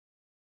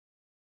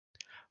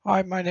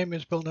Hi, my name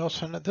is Bill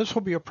Nelson. This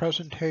will be a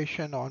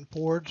presentation on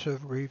boards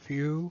of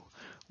review.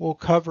 We'll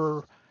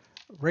cover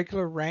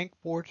regular rank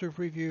boards of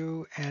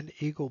review and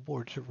Eagle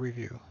boards of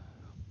review.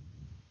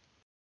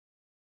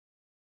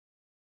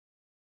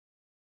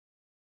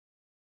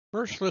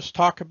 First, let's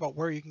talk about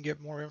where you can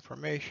get more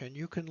information.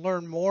 You can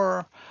learn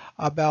more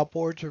about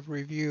boards of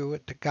review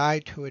at the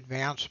Guide to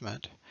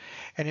Advancement.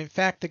 And in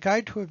fact, the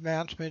Guide to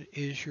Advancement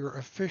is your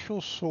official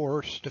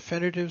source,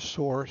 definitive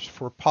source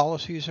for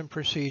policies and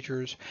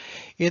procedures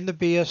in the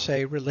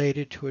BSA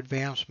related to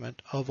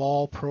advancement of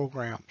all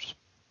programs.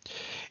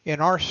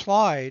 In our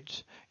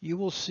slides, you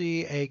will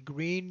see a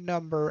green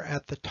number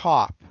at the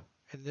top.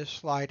 In this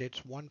slide, it's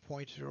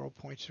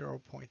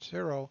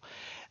 1.0.0.0.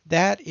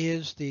 That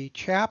is the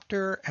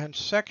chapter and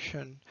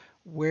section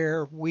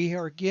where we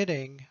are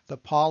getting the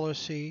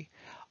policy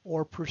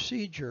or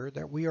procedure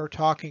that we are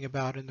talking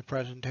about in the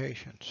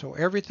presentation. So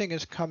everything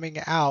is coming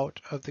out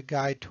of the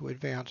Guide to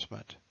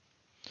Advancement.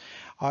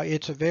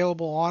 It's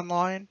available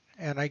online,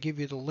 and I give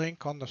you the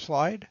link on the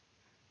slide.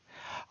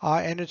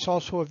 And it's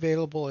also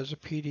available as a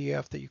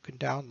PDF that you can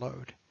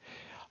download.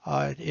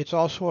 It's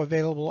also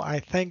available, I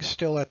think,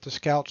 still at the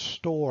Scout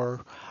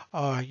store.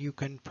 You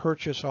can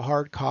purchase a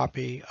hard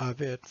copy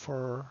of it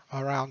for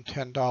around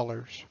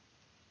 $10.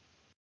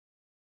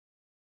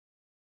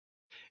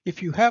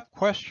 If you have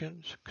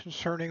questions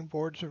concerning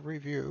boards of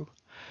review,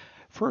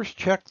 first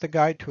check the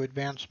Guide to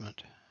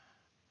Advancement.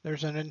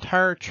 There's an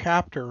entire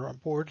chapter on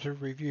boards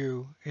of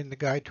review in the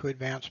Guide to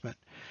Advancement,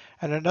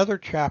 and another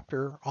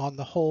chapter on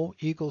the whole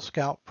Eagle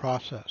Scout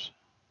process.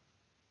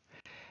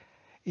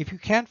 If you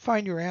can't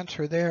find your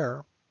answer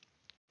there,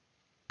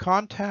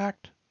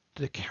 contact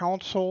the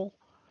Council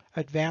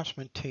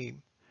Advancement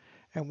Team,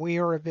 and we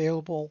are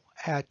available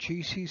at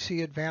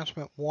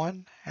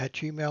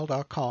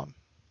gccadvancement1@gmail.com.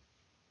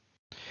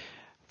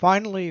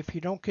 Finally, if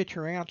you don't get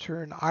your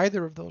answer in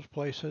either of those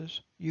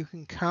places, you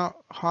can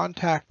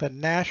contact the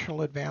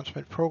National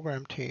Advancement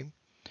Program Team,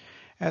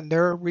 and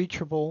they're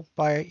reachable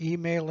by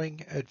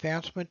emailing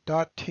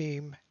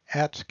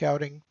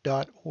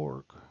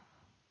advancement.team@scouting.org.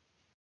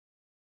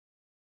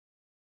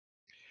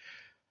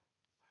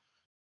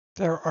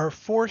 There are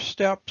 4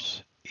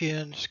 steps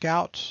in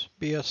Scouts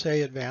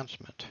BSA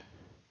advancement.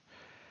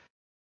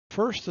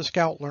 First, the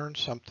Scout learns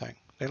something.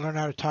 They learn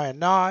how to tie a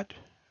knot,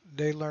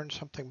 they learn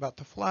something about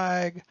the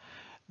flag,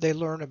 they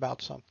learn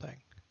about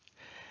something.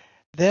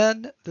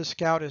 Then the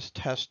Scout is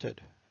tested.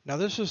 Now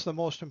this is the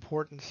most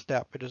important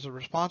step. It is a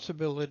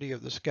responsibility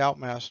of the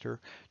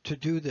Scoutmaster to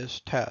do this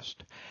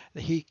test.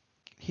 He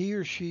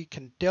or she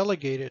can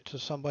delegate it to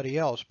somebody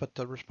else, but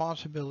the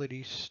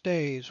responsibility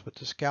stays with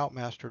the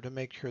Scoutmaster to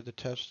make sure the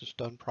test is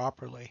done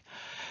properly.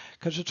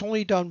 Because it's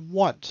only done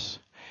once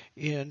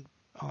in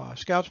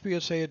Scouts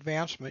BSA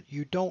advancement,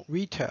 you don't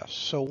retest.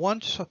 So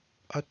once a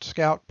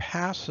Scout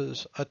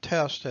passes a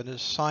test and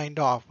is signed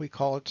off, we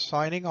call it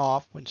signing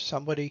off when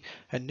somebody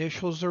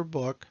initials their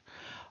book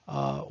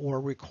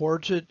or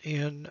records it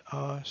in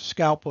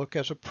Scout Book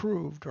as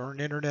approved or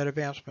an internet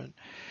advancement,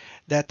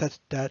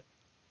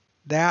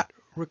 that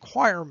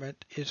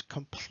requirement is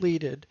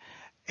completed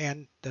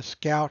and the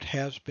Scout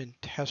has been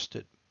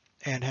tested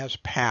and has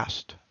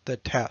passed the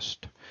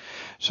test.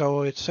 So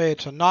let's say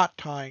it's a knot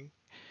tying.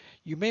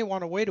 You may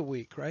want to wait a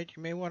week, right?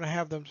 You may want to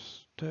have them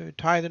to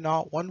tie the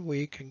knot 1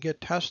 week and get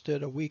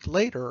tested a week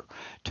later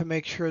to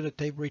make sure that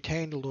they've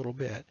retained a little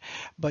bit.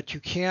 But you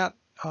can't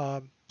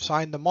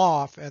sign them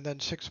off and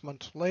then 6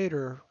 months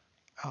later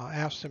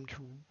ask them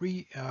to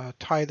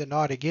tie the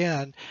knot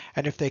again.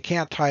 And if they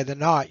can't tie the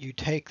knot, you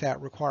take that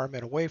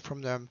requirement away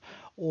from them.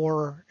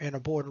 Or in a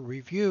board of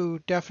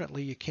review,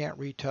 definitely you can't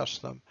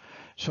retest them.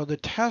 So the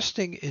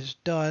testing is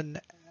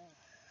done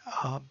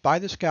by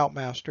the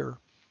Scoutmaster.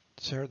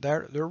 So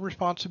their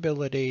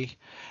responsibility,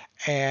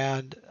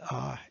 and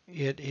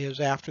it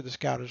is after the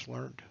Scout has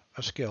learned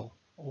a skill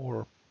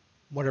or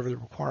whatever the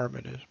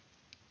requirement is.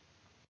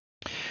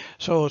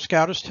 So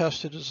Scout is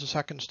tested as the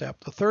second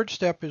step. The third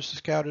step is the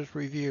Scout is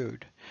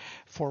reviewed.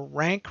 For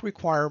rank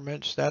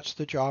requirements, that's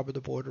the job of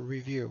the Board of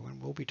Review,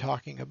 and we'll be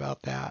talking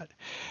about that.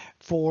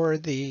 For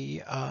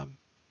the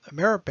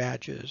merit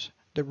badges,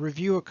 the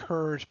review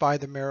occurs by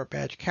the merit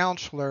badge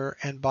counselor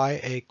and by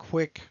a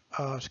quick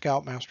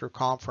Scoutmaster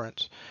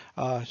conference.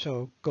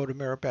 So go to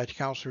merit badge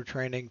counselor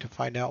training to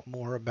find out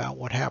more about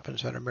what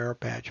happens at a merit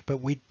badge. But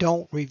we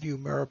don't review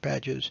merit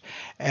badges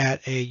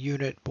at a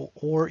unit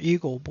or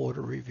Eagle board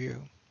of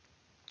review.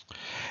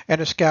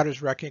 And a Scout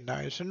is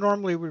recognized. And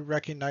normally we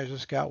recognize a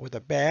Scout with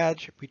a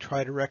badge. We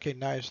try to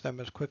recognize them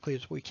as quickly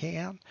as we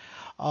can.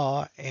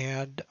 That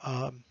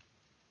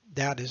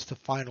is the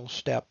final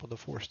step of the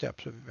 4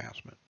 steps of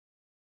advancement.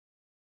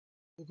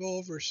 We'll go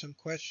over some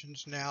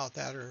questions now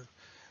that are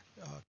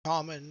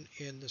common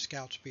in the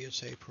Scouts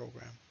BSA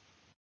program.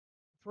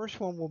 First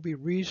one will be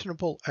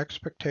reasonable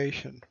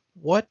expectation.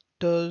 What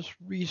does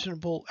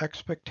reasonable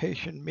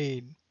expectation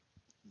mean?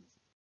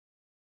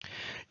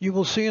 You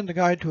will see in the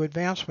Guide to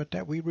Advancement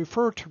that we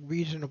refer to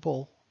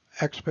reasonable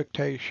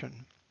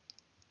expectation.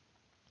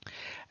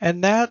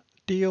 And that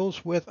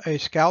deals with a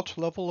Scout's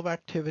level of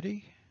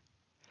activity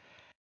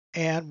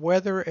and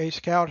whether a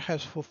scout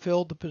has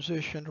fulfilled the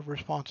position of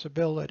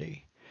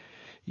responsibility,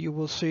 you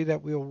will see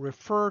that we'll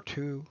refer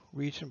to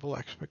reasonable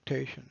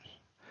expectations.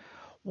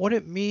 What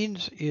it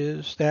means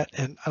is that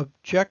an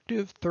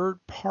objective third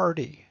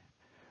party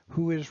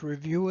who is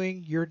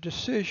reviewing your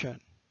decision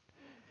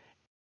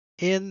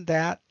in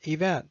that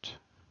event,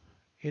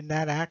 in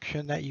that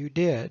action that you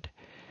did,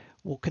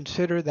 will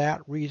consider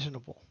that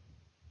reasonable.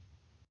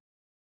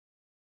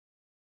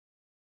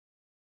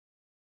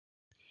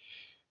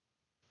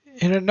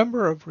 In a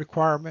number of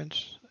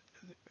requirements,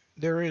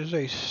 there is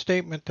a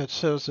statement that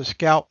says the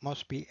scout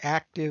must be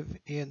active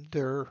in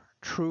their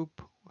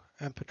troop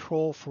and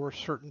patrol for a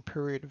certain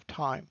period of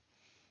time,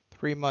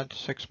 3 months,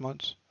 6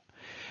 months.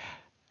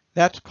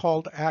 That's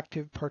called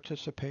active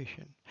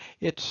participation.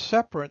 It's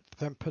separate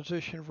than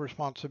position of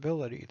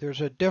responsibility.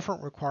 There's a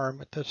different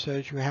requirement that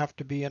says you have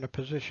to be in a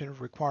position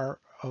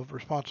of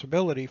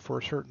responsibility for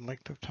a certain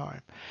length of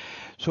time.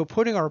 So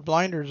putting our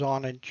blinders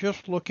on and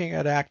just looking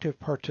at active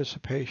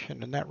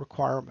participation and that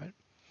requirement,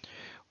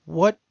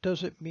 what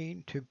does it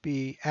mean to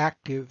be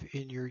active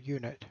in your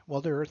unit?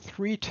 Well, there are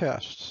 3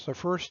 tests. The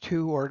first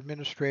 2 are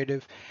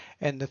administrative,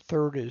 and the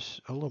third is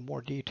a little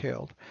more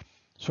detailed.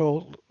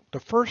 So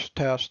the first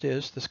test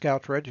is the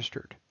scout's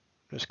registered.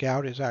 The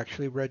scout is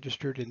actually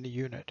registered in the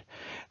unit.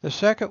 The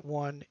second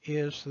one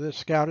is the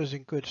scout is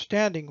in good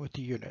standing with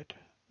the unit.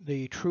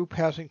 The troop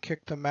hasn't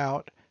kicked them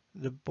out.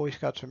 The Boy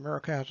Scouts of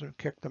America hasn't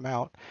kicked them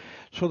out.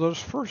 So those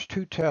first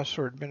 2 tests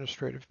are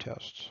administrative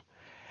tests.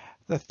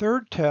 The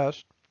third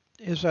test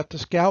is that the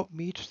scout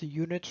meets the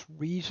unit's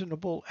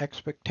reasonable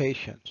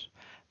expectations.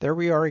 There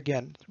we are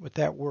again with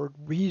that word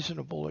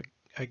reasonable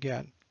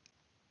again.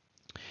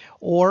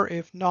 Or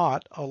if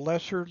not, a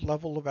lesser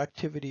level of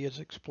activity is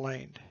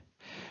explained.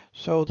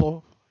 So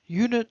the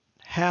unit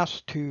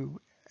has to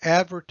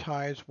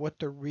advertise what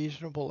the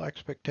reasonable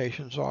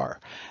expectations are.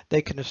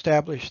 They can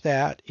establish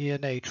that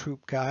in a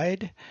troop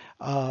guide,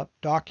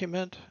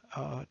 document,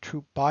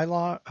 troop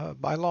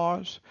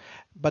bylaws,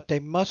 but they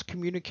must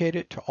communicate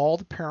it to all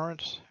the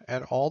parents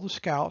and all the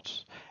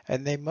scouts,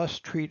 and they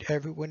must treat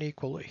everyone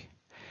equally.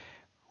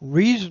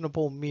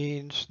 Reasonable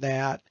means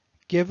that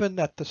given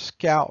that the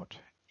scout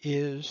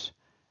is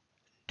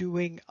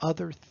doing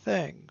other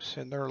things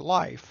in their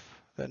life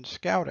than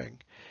scouting,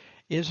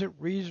 is it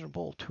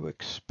reasonable to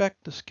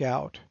expect the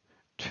scout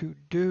to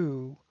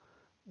do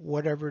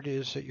whatever it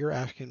is that you're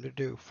asking them to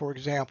do? For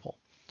example,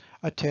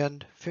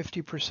 attend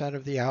 50%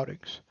 of the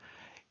outings.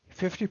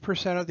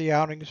 50% of the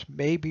outings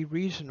may be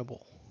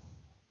reasonable.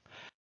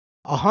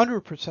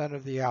 100%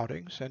 of the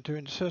outings, and to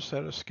insist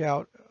that a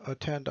scout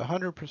attend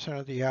 100%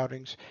 of the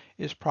outings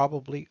is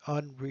probably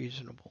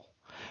unreasonable.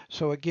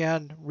 So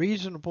again,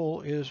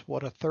 reasonable is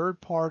what a third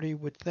party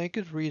would think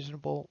is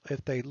reasonable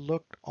if they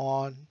looked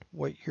on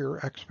what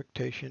your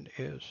expectation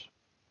is.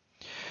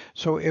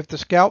 So if the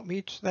scout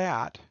meets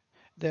that,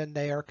 then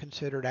they are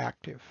considered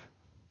active.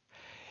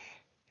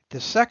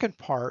 The second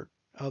part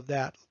of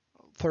that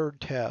third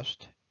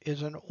test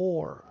is an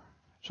or.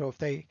 So if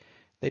they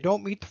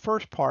don't meet the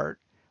first part,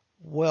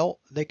 well,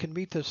 they can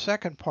meet the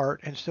second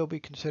part and still be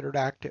considered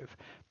active.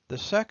 The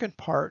second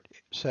part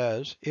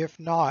says, if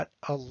not,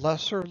 a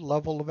lesser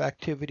level of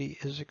activity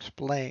is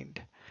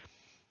explained.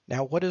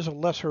 Now, what is a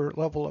lesser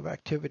level of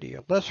activity?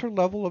 A lesser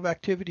level of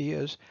activity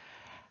is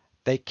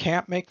they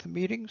can't make the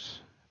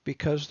meetings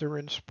because they're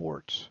in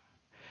sports.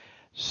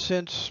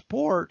 Since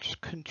sports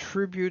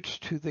contributes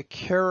to the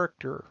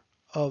character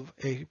of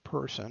a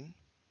person,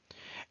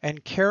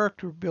 and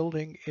character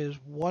building is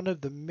one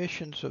of the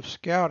missions of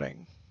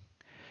scouting,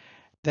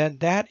 then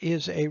that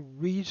is a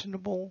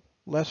reasonable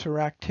lesser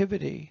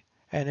activity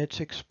and it's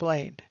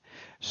explained.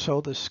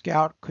 So the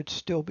scout could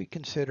still be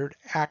considered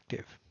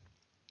active.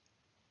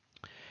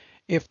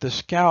 If the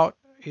scout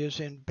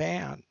is in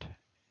band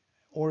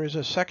or is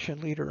a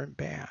section leader in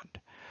band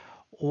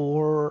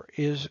or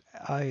is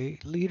a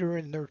leader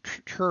in their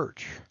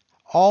church,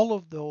 all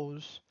of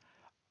those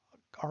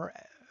are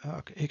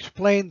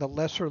explain the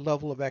lesser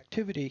level of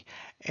activity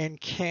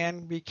and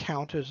can be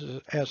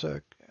counted as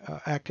a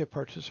active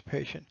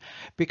participation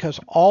because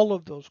all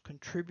of those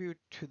contribute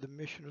to the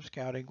mission of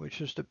scouting,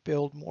 which is to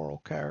build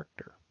moral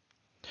character.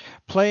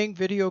 Playing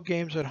video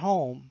games at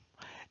home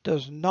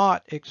does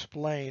not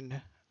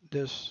explain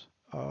this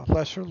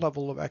lesser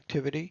level of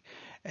activity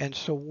and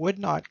so would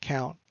not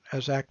count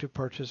as active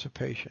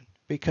participation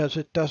because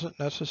it doesn't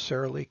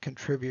necessarily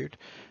contribute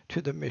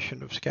to the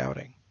mission of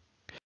scouting.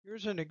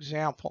 Here's an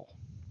example.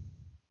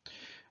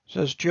 It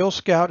says Jill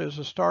Scout is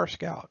a Star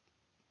Scout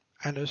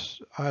and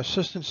is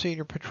assistant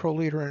senior patrol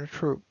leader in a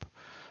troop,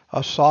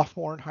 a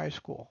sophomore in high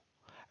school,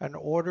 an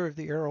Order of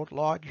the Arrow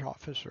Lodge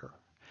officer,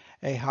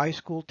 a high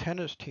school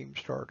tennis team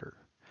starter,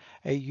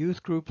 a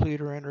youth group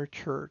leader in her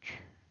church.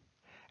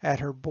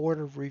 At her board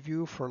of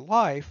review for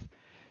life,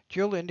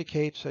 Jill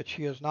indicates that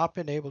she has not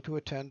been able to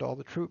attend all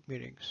the troop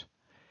meetings.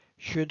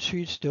 Should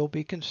she still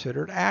be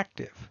considered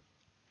active?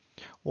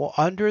 Well,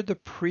 under the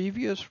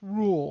previous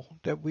rule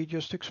that we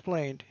just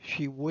explained,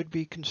 she would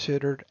be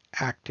considered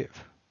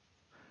active.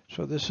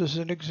 So this is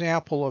an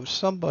example of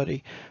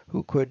somebody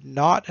who could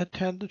not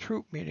attend the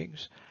troop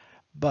meetings,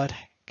 but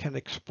can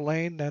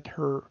explain that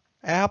her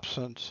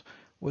absence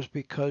was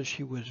because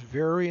she was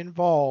very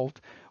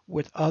involved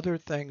with other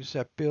things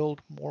that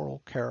build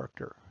moral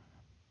character.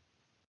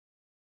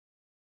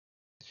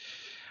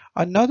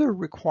 Another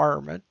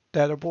requirement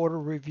that a board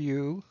of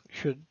review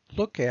should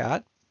look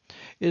at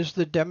is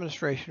the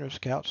demonstration of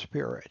Scout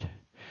spirit.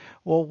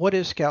 Well, what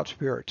is Scout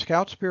spirit?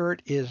 Scout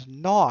spirit is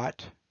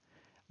not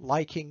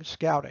liking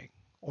scouting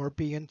or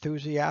be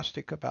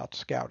enthusiastic about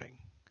scouting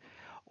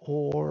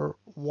or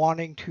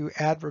wanting to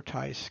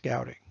advertise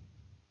scouting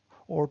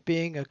or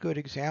being a good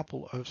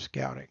example of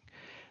scouting.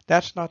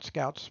 That's not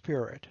Scout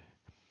spirit.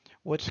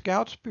 What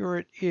Scout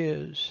spirit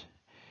is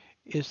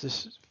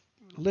this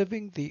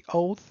living the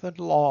oath and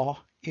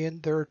law in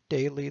their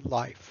daily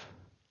life.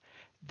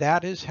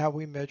 That is how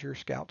we measure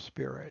Scout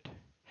spirit.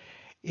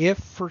 If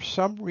for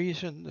some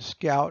reason the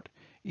Scout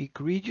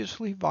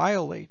egregiously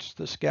violates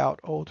the Scout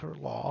oath or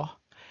law,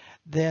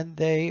 then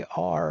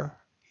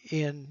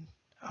in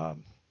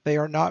they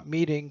are not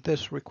meeting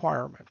this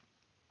requirement.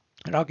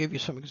 And I'll give you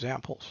some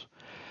examples.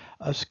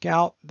 A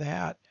Scout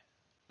that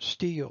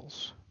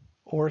steals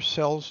or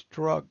sells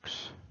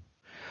drugs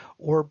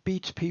or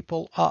beats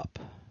people up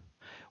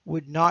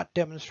would not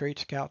demonstrate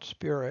Scout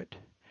spirit,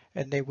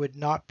 and they would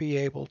not be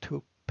able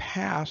to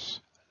pass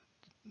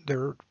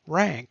their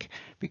rank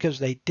because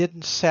they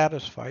didn't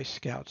satisfy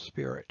Scout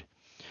spirit.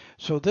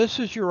 So this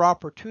is your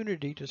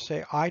opportunity to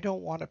say, I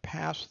don't want to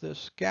pass this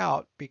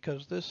Scout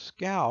because this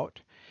Scout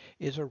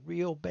is a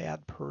real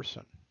bad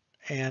person,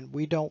 and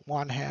we don't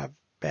want to have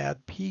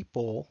bad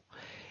people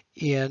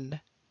in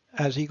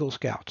as Eagle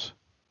Scouts.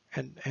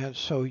 And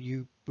so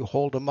you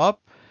hold them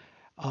up,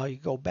 you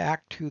go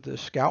back to the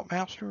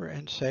Scoutmaster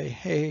and say,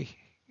 hey,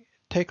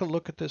 take a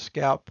look at this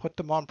Scout, put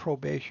them on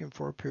probation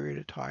for a period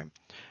of time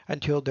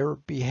until their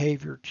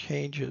behavior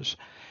changes,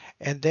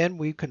 and then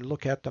we can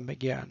look at them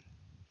again.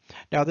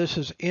 Now this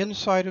is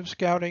inside of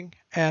scouting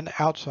and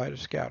outside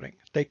of scouting.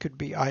 They could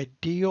be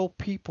ideal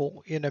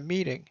people in a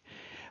meeting,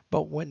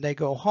 but when they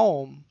go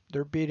home,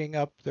 they're beating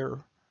up their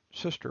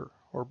sister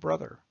or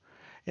brother.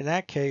 In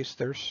that case,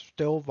 they're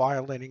still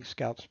violating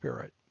Scout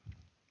spirit.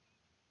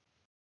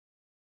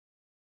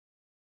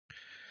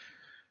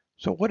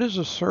 So what is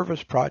a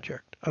service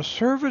project? A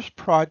service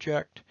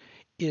project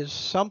is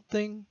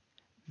something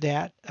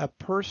that a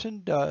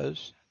person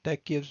does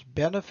that gives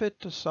benefit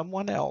to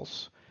someone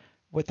else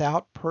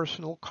without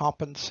personal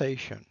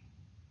compensation.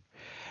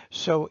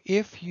 So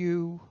if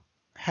you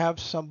have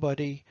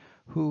somebody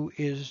who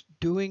is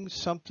doing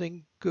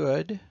something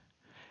good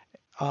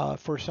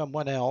for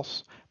someone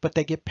else, but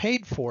they get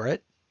paid for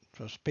it,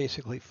 so it's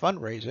basically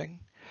fundraising,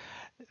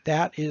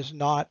 that is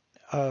not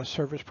a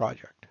service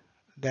project.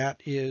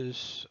 That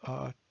is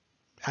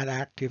an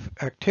active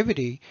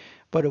activity,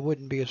 but it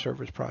wouldn't be a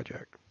service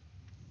project.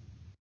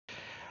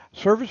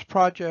 Service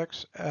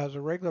projects as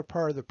a regular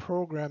part of the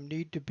program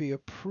need to be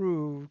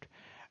approved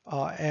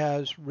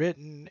as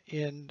written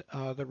in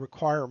the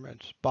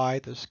requirements by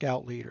the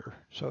Scout leader.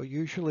 So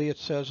usually it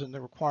says in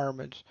the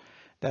requirements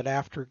that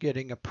after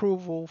getting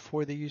approval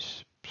for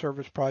these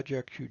service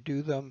projects, you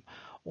do them,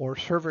 or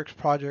service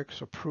projects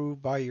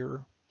approved by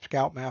your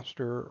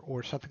Scoutmaster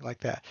or something like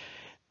that.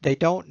 They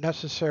don't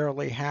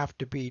necessarily have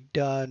to be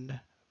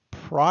done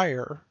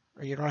prior.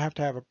 You don't have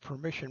to have a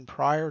permission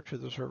prior to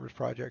the service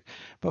project,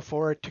 but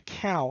for it to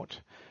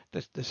count,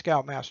 the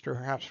Scoutmaster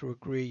has to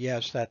agree,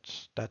 yes,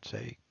 that's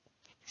a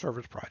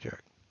service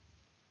project.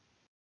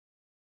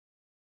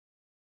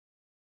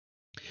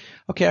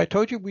 Okay, I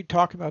told you we'd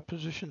talk about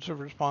positions of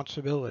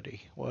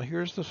responsibility. Well,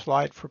 here's the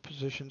slide for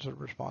positions of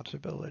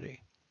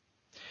responsibility.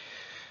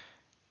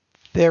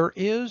 There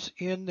is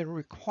in the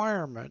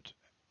requirement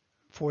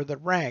for the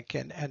rank,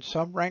 and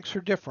some ranks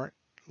are different,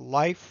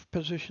 life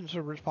positions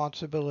of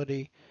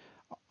responsibility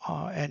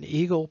and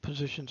Eagle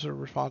positions of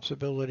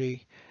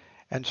responsibility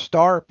and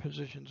Star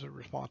positions of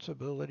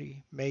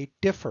responsibility may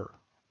differ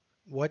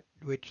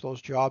which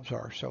those jobs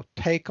are. So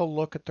take a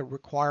look at the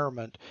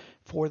requirement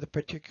for the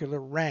particular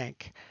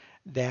rank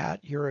that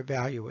you're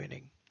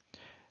evaluating.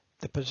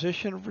 The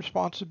position of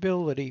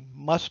responsibility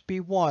must be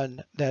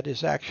one that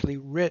is actually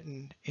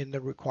written in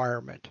the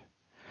requirement.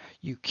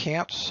 You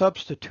can't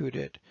substitute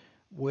it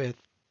with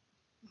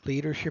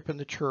leadership in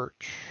the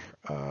church,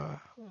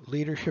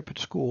 leadership at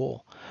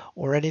school,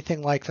 or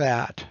anything like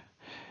that.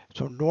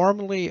 So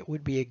normally it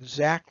would be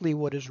exactly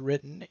what is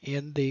written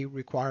in the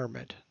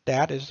requirement.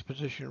 That is the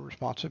position of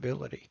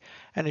responsibility.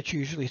 And it's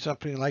usually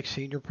something like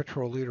senior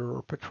patrol leader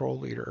or patrol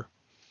leader.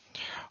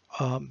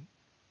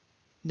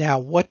 Now,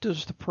 what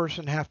does the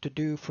person have to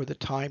do for the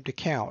time to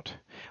count?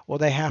 Well,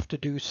 they have to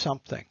do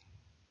something.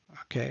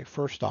 Okay,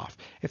 first off,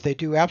 if they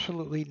do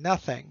absolutely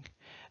nothing,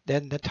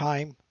 then the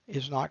time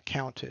is not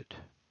counted.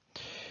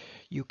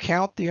 You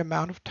count the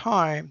amount of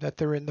time that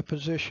they're in the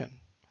position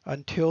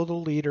until the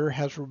leader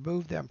has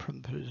removed them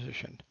from the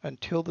position,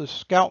 until the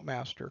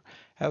Scoutmaster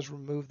has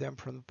removed them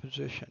from the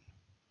position.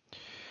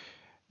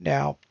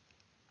 Now,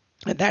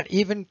 and that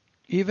even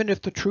Even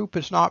if the troop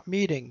is not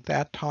meeting,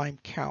 that time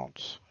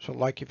counts. So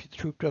like if the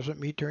troop doesn't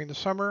meet during the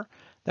summer,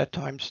 that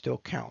time still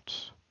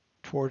counts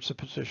towards the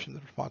position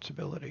of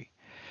responsibility.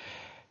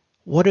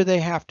 What do they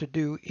have to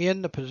do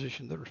in the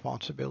position of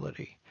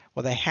responsibility?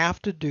 Well, they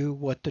have to do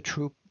what the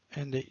troop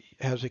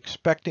has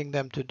expecting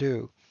them to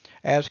do,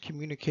 as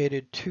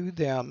communicated to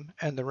them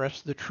and the rest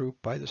of the troop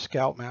by the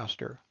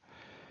scoutmaster.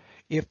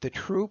 If the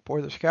troop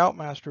or the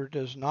scoutmaster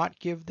does not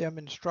give them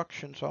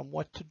instructions on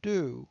what to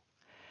do,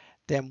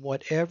 then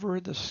whatever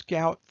the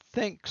scout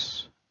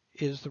thinks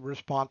is the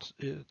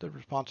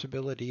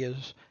responsibility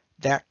is,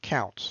 that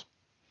counts.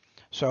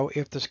 So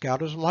if the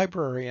scout is a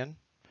librarian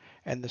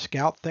and the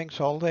scout thinks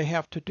all they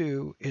have to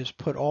do is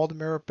put all the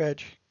merit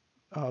badge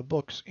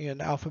books in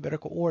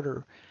alphabetical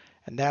order,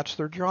 and that's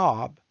their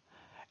job,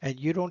 and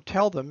you don't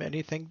tell them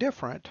anything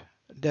different,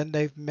 then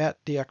they've met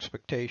the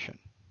expectation.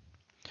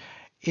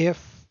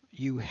 If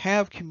you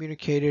have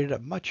communicated a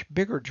much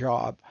bigger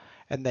job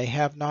and they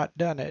have not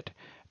done it,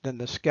 then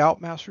the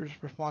scoutmaster's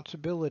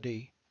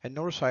responsibility, and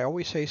notice I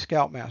always say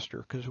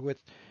scoutmaster because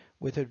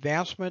with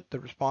advancement, the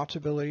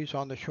responsibility is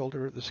on the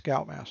shoulder of the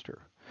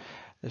scoutmaster.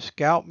 The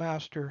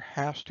scoutmaster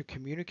has to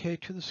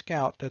communicate to the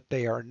scout that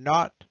they are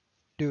not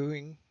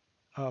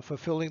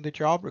fulfilling the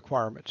job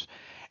requirements.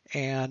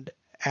 And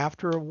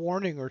after a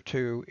warning or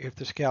two, if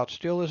the scout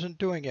still isn't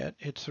doing it,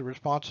 it's the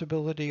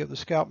responsibility of the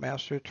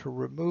scoutmaster to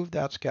remove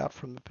that scout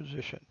from the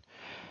position.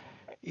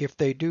 If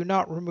they do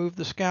not remove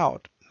the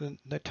scout, then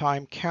the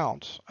time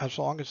counts as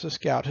long as the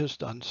scout has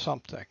done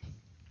something.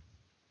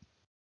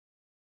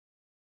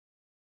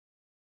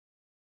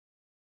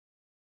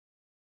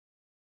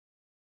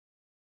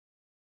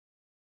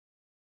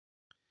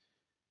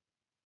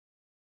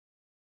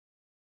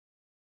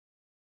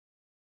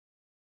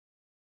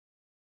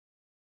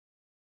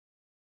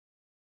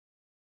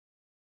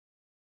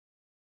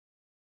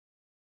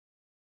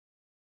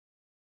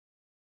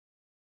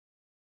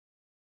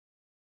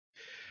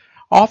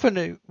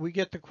 Often we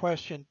get the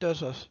question,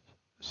 does a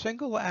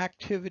single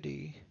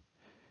activity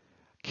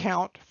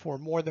count for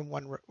more than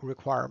one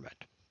requirement?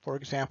 For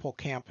example,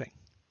 camping.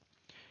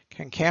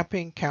 Can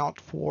camping count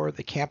for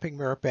the camping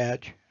merit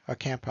badge, a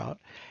camp out,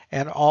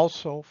 and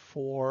also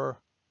for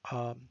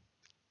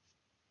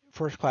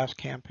first class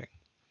camping?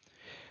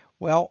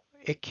 Well,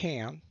 it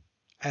can,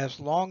 as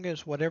long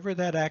as whatever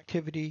that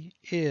activity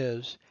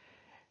is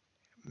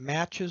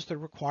matches the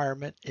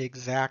requirement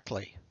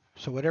exactly.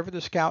 So whatever the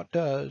scout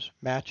does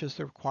matches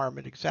the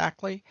requirement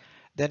exactly,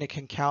 then it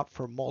can count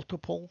for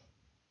multiple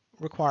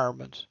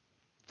requirements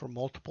for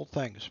multiple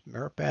things,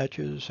 merit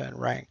badges and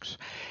ranks.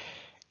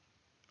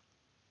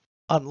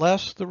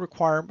 Unless the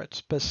requirement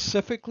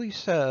specifically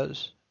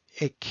says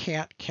it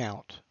can't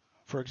count.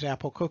 For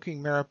example,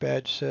 cooking merit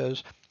badge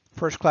says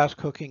first class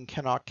cooking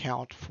cannot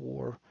count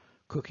for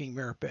cooking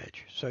merit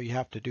badge. So you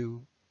have to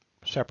do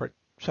a separate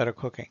set of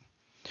cooking.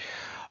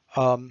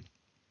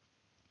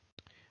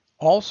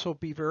 Also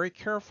be very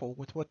careful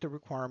with what the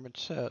requirement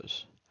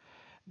says.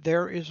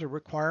 There is a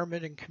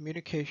requirement in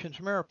communications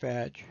merit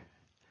badge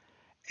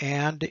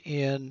and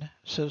in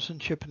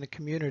citizenship in the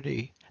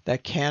community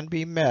that can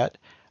be met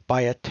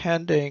by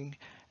attending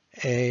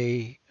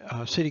a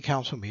city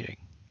council meeting.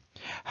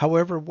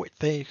 However, what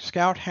the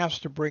scout has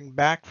to bring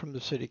back from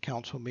the city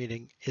council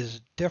meeting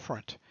is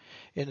different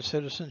in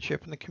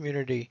citizenship in the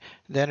community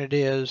than it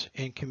is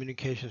in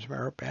communications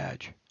merit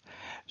badge.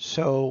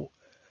 So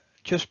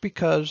just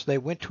because they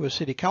went to a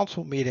city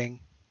council meeting,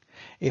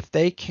 if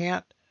they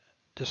can't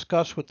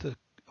discuss with the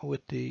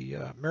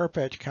merit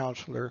badge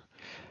counselor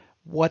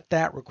what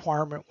that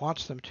requirement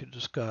wants them to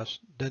discuss,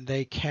 then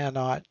they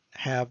cannot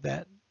have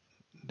that.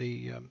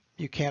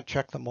 You can't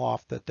check them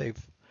off that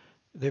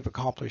they've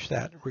accomplished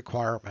that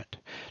requirement.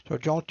 So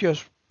don't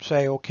just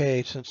say,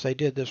 okay, since they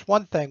did this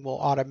one thing, we'll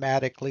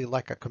automatically,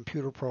 like a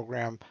computer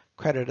program,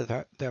 credit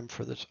them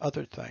for this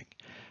other thing.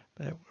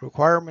 The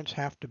requirements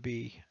have to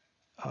be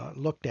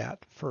looked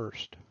at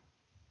first.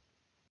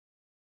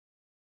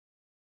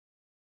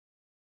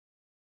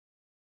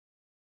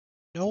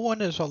 No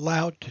one is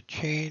allowed to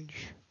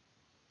change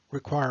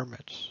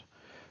requirements.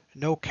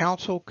 No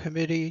council,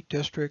 committee,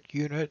 district,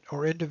 unit,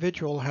 or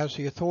individual has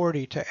the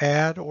authority to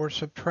add or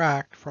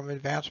subtract from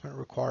advancement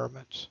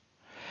requirements.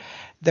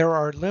 There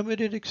are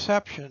limited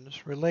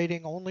exceptions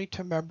relating only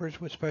to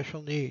members with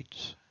special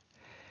needs.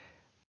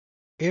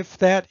 If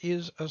that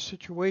is a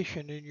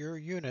situation in your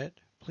unit,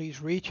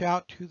 please reach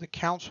out to the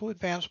council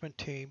advancement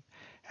team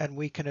and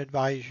we can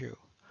advise you.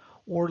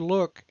 Or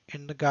look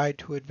in the Guide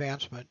to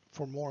Advancement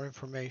for more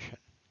information.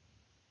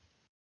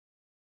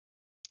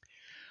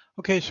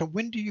 Okay, so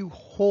when do you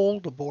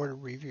hold a board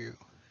of review?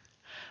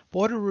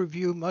 Board of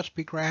review must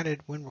be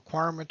granted when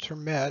requirements are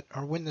met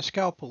or when the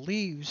scout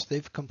believes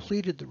they've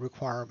completed the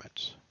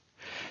requirements.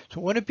 So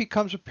when it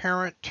becomes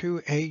apparent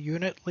to a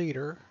unit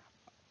leader,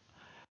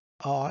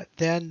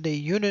 then the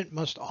unit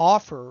must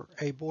offer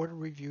a board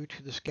of review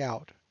to the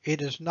scout.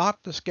 It is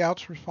not the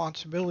scout's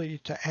responsibility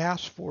to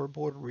ask for a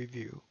board of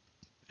review,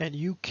 and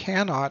you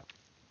cannot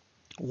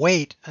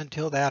Wait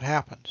until that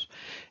happens.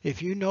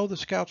 If you know the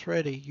scout's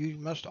ready, you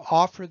must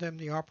offer them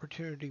the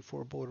opportunity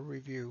for a board of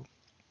review.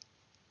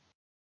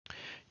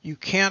 You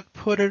can't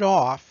put it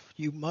off.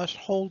 You must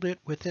hold it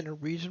within a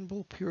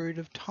reasonable period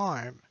of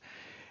time.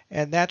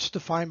 And that's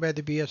defined by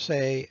the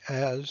BSA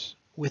as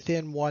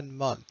within 1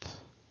 month.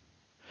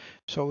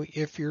 So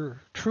if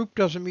your troop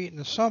doesn't meet in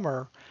the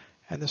summer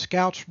and the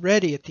scout's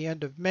ready at the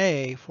end of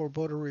May for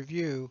board of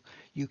review,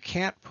 you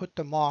can't put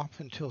them off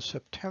until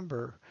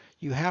September.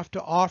 You have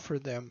to offer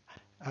them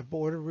a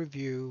board of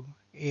review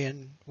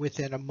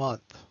within a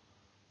month.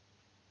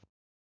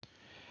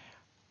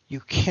 You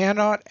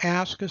cannot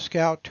ask a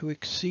scout to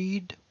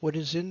exceed what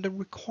is in the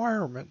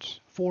requirements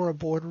for a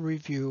board of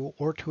review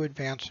or to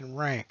advance in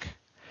rank.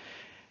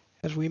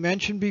 As we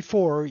mentioned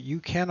before, you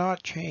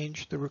cannot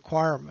change the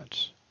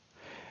requirements.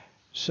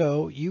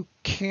 So you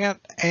can't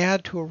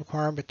add to a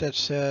requirement that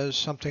says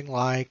something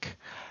like,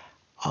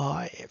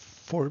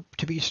 to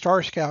be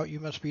Star Scout, you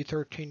must be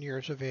 13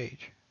 years of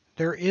age.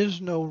 There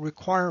is no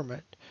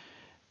requirement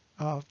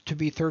to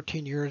be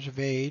 13 years of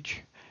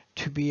age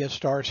to be a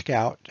Star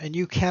Scout, and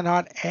you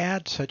cannot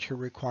add such a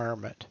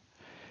requirement.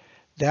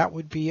 That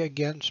would be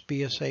against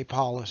BSA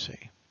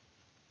policy.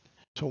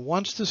 So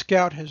once the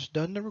Scout has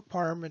done the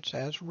requirements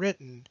as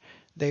written,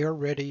 they are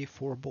ready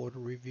for board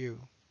of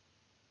review.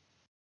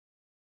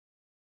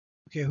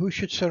 Okay, who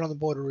should sit on the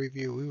board of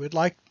review? We would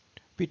like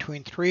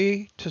between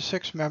 3 to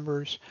 6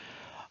 members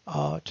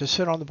to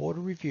sit on the board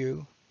of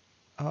review.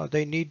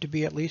 They need to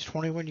be at least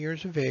 21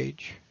 years of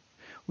age.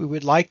 We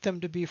would like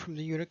them to be from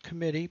the unit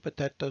committee, but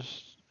that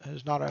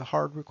is not a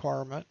hard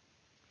requirement.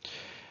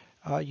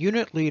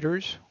 Unit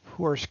leaders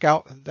who are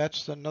scout,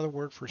 that's another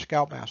word for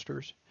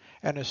scoutmasters,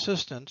 and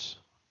assistant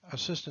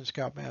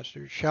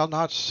scoutmasters shall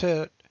not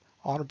sit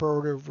on a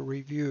board of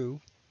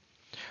review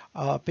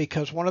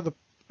because one of the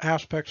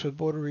aspects of the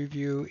board of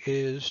review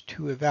is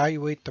to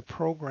evaluate the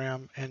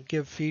program and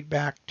give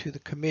feedback to the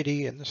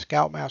committee and the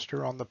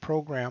scoutmaster on the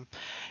program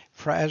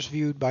as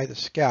viewed by the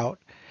scout.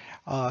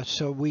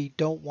 So we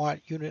don't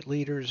want unit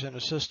leaders and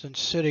assistants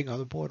sitting on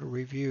the board of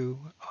review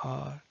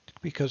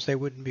because they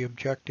wouldn't be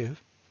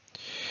objective.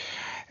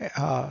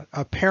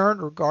 A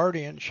parent or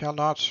guardian shall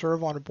not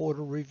serve on a board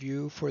of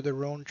review for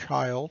their own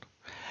child.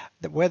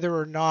 That whether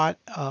or not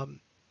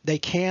they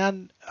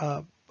can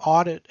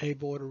audit a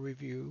board of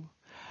review.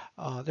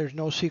 There's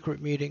no secret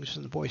meetings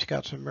in the Boy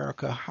Scouts of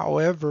America.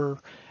 However,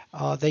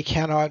 they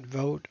cannot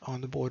vote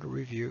on the board of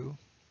review.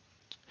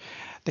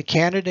 The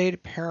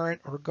candidate, parent,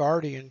 or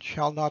guardian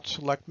shall not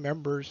select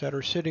members that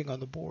are sitting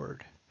on the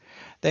board.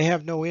 They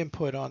have no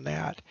input on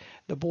that.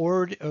 The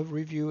board of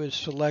review is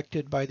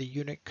selected by the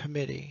unit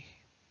committee.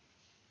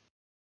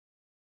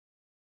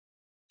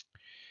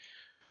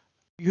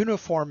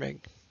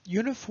 Uniforming.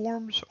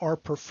 Uniforms are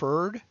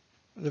preferred.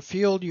 The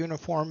field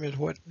uniform is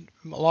what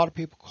a lot of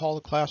people call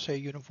the Class A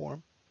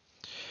uniform.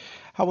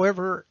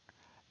 However,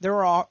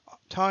 there are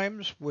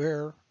times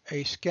where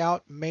a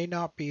scout may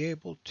not be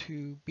able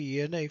to be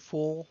in a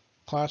full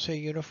Class A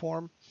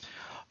uniform.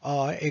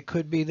 It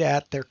could be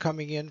that they're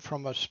coming in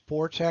from a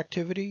sports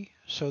activity,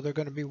 so they're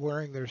going to be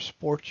wearing their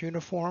sports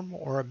uniform,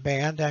 or a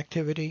band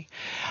activity,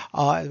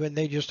 when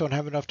they just don't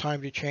have enough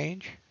time to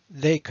change.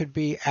 They could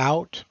be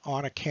out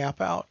on a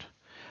camp out.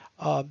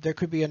 There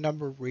could be a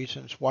number of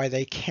reasons why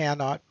they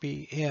cannot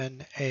be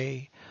in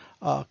a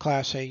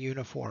Class A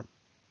uniform.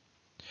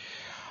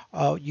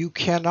 You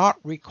cannot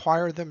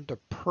require them to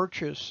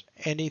purchase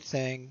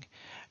anything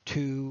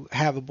to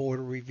have a board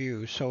of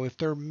review. So if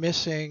they're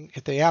missing,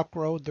 if they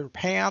outgrow their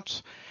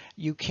pants,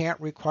 you can't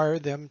require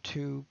them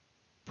to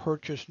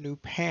purchase new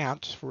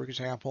pants, for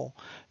example,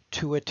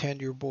 to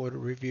attend your board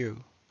of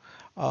review.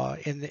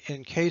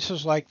 In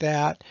cases like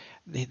that,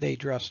 they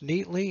dress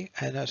neatly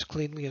and as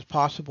cleanly as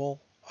possible,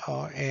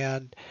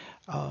 and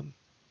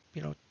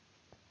you know,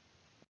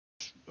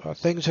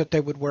 things that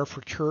they would wear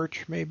for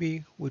church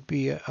maybe would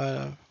be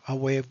a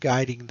way of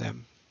guiding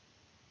them.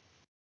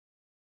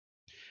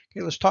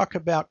 Okay, let's talk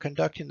about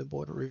conducting the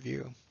board of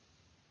review.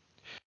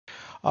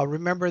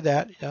 Remember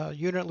that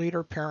unit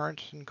leader,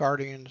 parents, and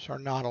guardians are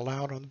not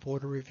allowed on the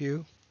board of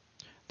review.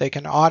 They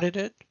can audit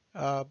it,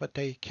 but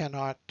they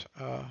cannot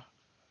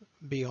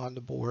be on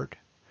the board.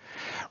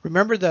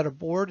 Remember that a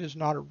board is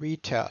not a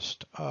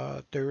retest.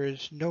 There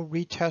is no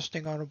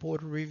retesting on a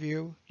board of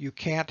review. You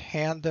can't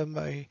hand them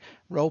a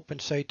rope and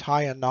say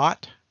tie a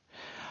knot.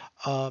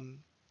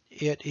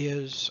 It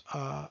is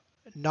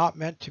not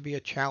meant to be a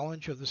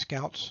challenge of the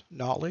scouts'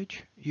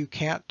 knowledge. You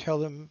can't tell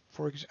them,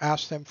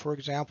 ask them, for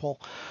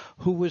example,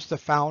 who was the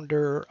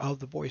founder of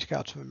the Boy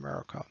Scouts of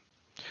America.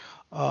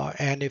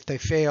 And if they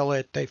fail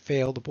it, they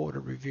fail the board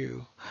of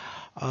review.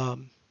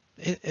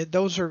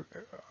 Those are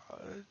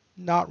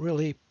not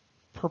really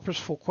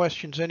purposeful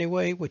questions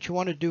anyway. What you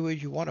want to do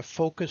is you want to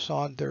focus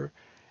on their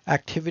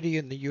activity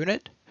in the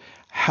unit,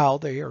 how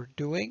they are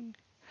doing,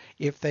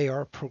 if they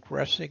are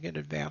progressing in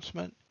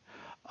advancement,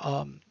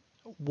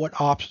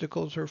 what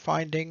obstacles they're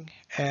finding,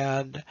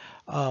 and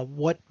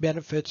what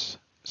benefits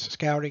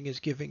scouting is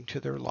giving to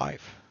their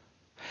life.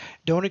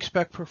 Don't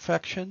expect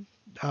perfection.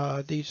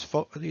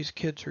 These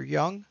kids are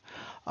young.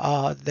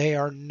 They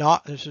are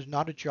not. This is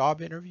not a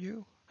job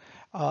interview.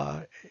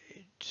 Uh,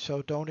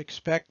 so don't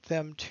expect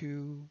them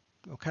to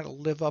kind of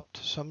live up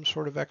to some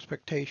sort of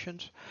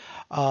expectations.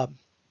 Um,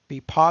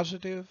 be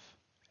positive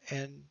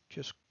and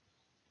just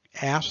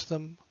ask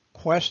them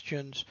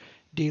questions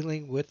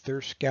dealing with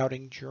their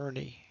scouting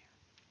journey.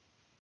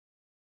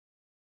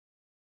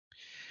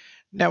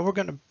 Now we're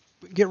going to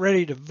get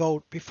ready to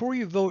vote. Before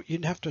you vote,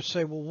 you'd have to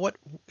say, well,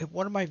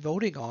 what am I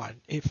voting on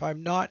if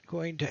I'm not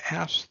going to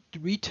ask to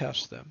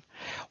retest them?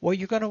 Well,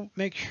 you're going to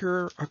make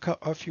sure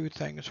a few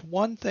things.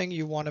 One thing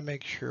you want to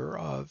make sure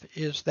of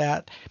is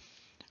that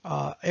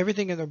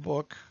everything in the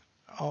book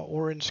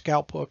or in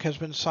Scout Book has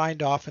been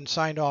signed off and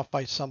signed off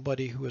by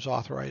somebody who is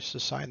authorized to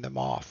sign them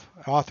off,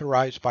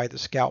 authorized by the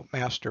Scout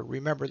Master.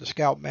 Remember, the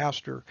Scout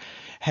Master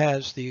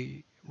has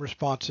the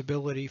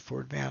responsibility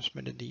for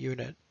advancement in the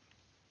unit.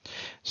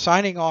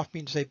 Signing off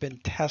means they've been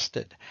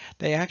tested.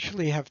 They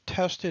actually have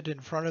tested in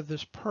front of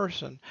this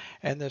person,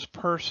 and this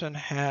person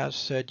has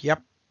said,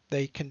 yep,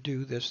 they can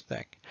do this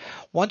thing.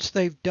 Once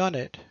they've done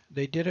it,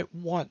 they did it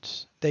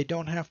once, they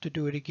don't have to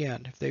do it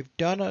again. If they've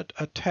done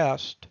a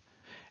test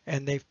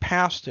and they've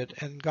passed it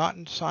and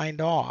gotten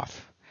signed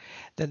off,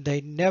 then they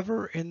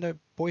never in the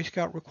Boy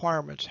Scout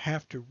requirements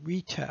have to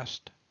retest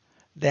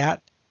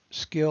that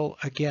skill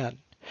again.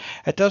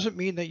 It doesn't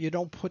mean that you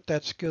don't put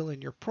that skill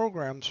in your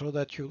program so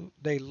that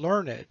they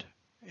learn it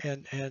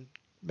and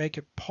make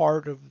it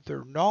part of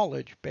their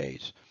knowledge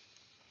base,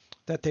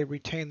 that they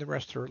retain the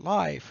rest of their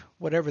life,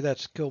 whatever that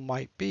skill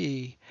might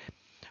be,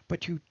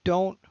 but you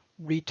don't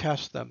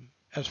retest them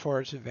as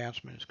far as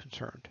advancement is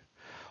concerned.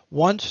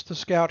 Once the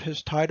scout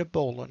has tied a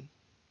bowline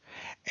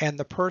and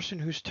the person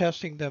who's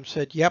testing them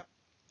said, yep,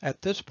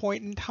 at this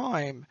point in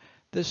time,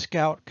 this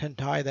scout can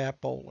tie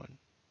that bowline,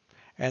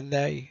 and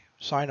they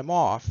sign them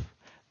off,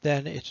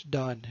 then it's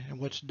done. And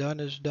what's done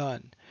is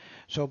done.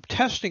 So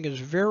testing is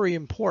very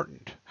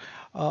important.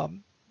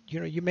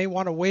 You may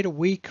want to wait a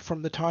week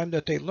from the time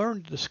that they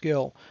learned the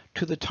skill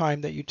to the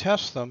time that you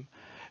test them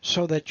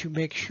so that you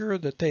make sure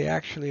that they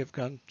actually have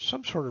done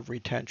some sort of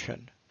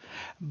retention.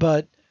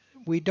 But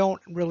we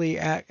don't really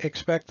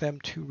expect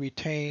them to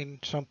retain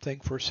something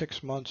for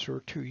 6 months or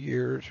 2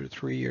 years or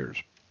 3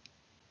 years.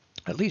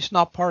 At least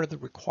not part of the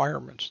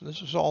requirements.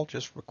 This is all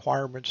just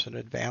requirements and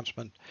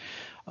advancement.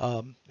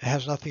 It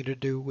has nothing to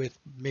do with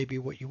maybe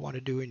what you want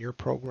to do in your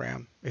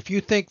program. If you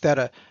think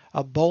that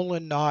a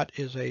bowline knot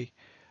is a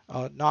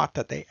knot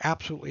that they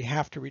absolutely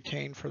have to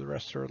retain for the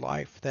rest of their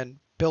life, then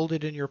build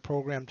it in your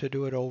program to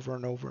do it over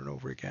and over and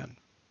over again.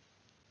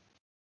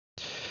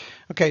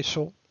 Okay,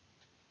 so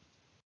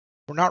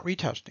we're not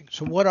retesting.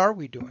 So what are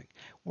we doing?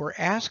 We're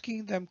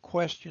asking them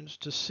questions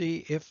to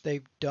see if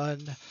they've done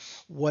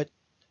what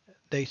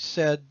they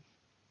said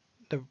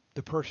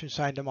the person who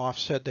signed them off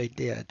said they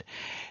did.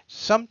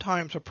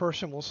 Sometimes a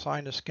person will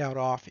sign a scout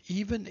off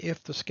even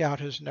if the scout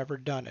has never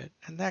done it.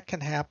 And that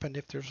can happen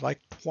if there's like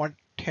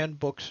 10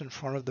 books in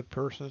front of the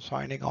person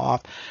signing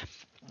off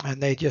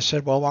and they just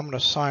said, well, I'm going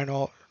to sign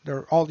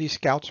all these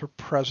scouts are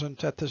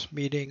present at this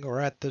meeting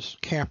or at this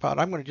camp out.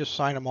 I'm going to just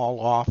sign them all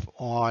off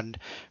on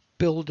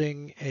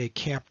building a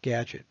camp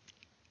gadget,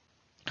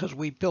 because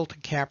we built a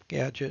camp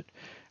gadget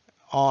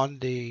on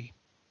the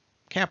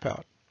camp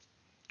out.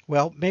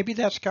 Well, maybe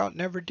that scout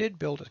never did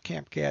build a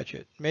camp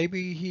gadget.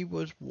 Maybe he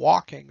was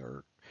walking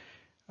or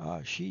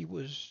she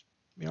was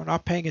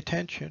not paying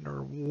attention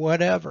or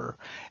whatever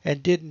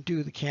and didn't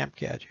do the camp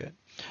gadget.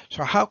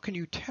 So how can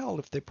you tell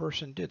if the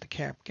person did the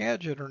camp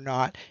gadget or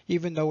not,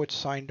 even though it's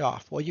signed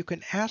off? Well, you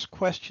can ask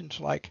questions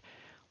like,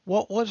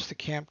 what was the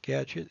camp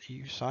gadget that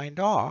you signed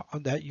off,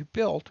 that you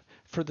built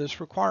for this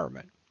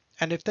requirement?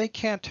 And if they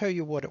can't tell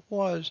you what it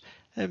was,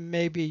 then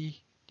maybe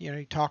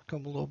you talk to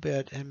them a little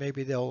bit and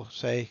maybe they'll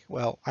say,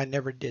 well, I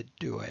never did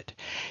do it.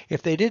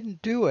 If they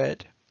didn't do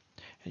it,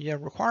 and your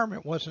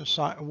requirement was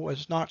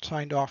not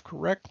signed off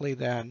correctly,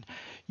 then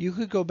you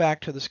could go back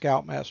to the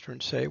Scoutmaster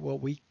and say,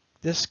 well,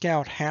 this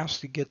scout has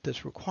to get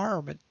this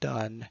requirement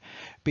done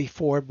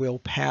before we'll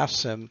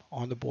pass them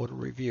on the board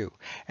of review.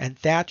 And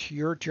that's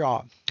your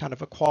job, kind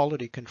of a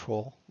quality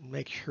control.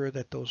 Make sure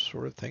that those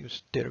sort of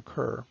things did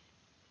occur.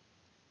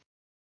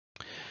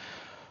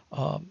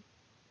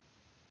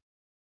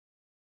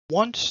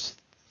 Once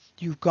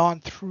you've gone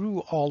through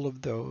all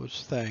of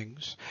those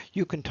things,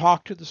 you can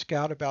talk to the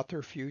scout about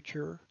their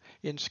future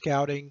in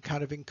scouting,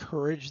 kind of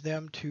encourage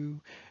them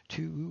to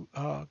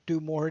do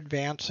more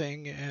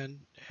advancing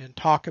and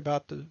talk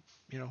about the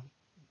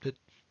the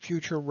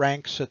future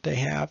ranks that they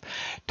have.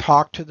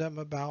 Talk to them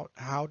about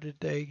how did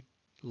they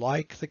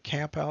like the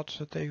campouts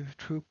that the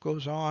troop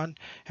goes on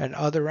and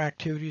other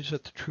activities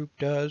that the troop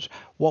does.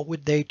 What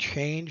would they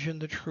change in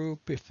the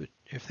troop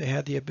if they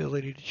had the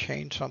ability to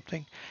change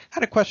something?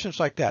 Kind of questions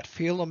like that.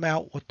 Feel them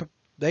out, what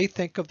they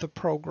think of the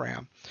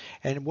program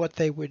and what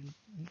they would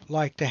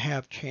like to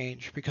have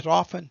changed, because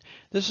often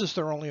this is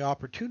their only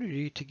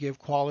opportunity to give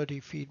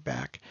quality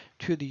feedback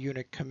to the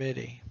unit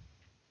committee.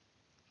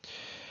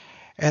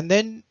 And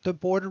then the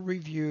board of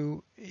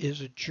review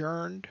is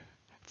adjourned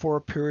for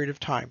a period of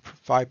time,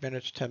 5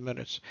 minutes, 10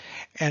 minutes,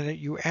 and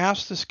you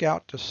ask the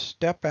scout to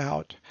step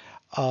out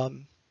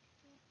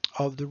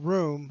of the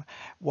room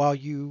while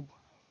you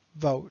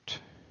vote.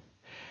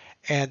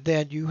 And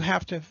then you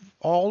have to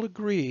all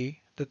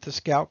agree that the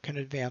scout can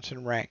advance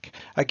in rank.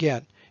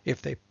 Again,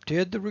 if they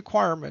did the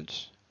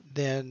requirements,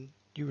 then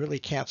you really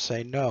can't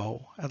say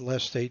no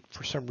unless they,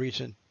 for some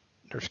reason,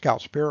 their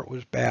scout spirit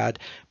was bad,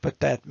 but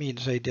that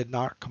means they did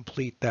not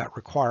complete that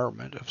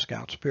requirement of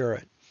scout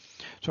spirit.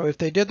 So if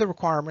they did the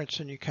requirements,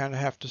 then you kind of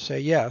have to say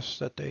yes,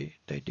 that they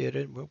did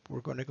it.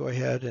 We're going to go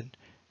ahead and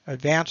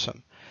advance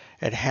them.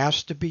 It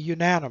has to be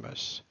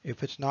unanimous.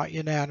 If it's not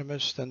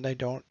unanimous, then they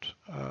don't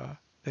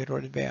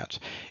advance.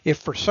 If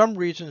for some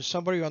reason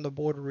somebody on the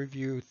board of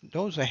review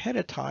knows ahead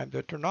of time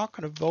that they're not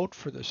going to vote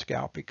for the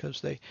scout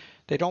because they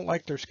don't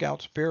like their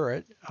scout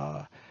spirit,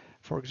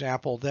 for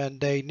example, then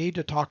they need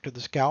to talk to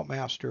the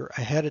scoutmaster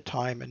ahead of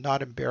time and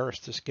not embarrass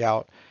the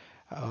scout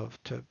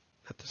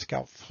that the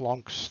scout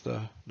flunks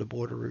the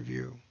board of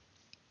review.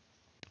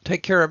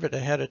 Take care of it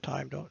ahead of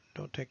time.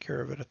 Don't take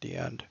care of it at the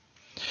end.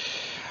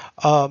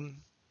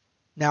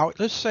 Now,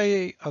 let's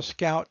say a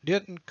scout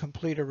didn't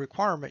complete a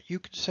requirement. You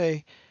could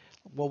say,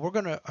 well, we're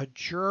going to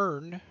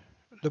adjourn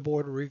the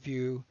board of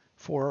review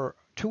for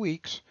 2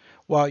 weeks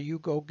while you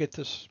go get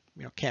this,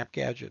 Camp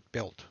Gadget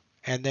built.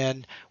 And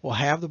then we'll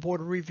have the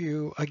board of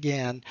review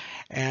again.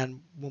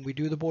 And when we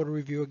do the board of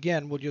review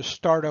again, we'll just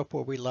start up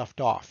where we left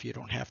off. You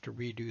don't have to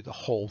redo the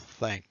whole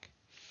thing.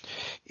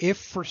 If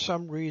for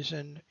some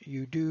reason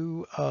you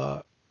do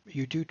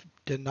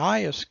deny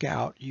a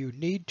scout, you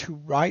need to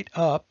write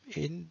up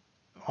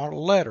on a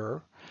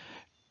letter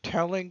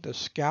telling the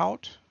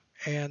scout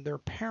and their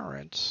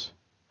parents,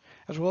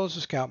 as well as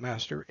the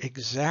scoutmaster,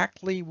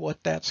 exactly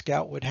what that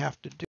scout would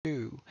have to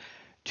do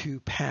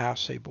to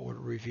pass a board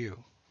of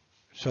review,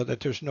 so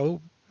that there's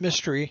no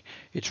mystery.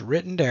 It's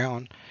written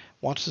down.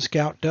 Once the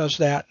scout does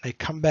that, they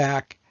come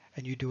back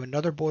and you do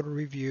another board of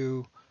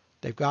review.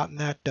 They've gotten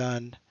that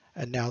done,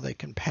 and now they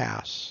can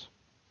pass.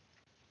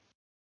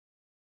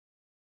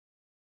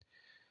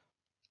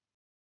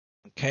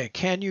 Okay,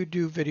 can you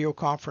do video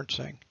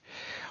conferencing?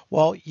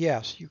 Well,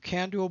 yes, you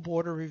can do a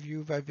board of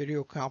review by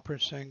video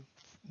conferencing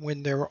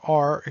when there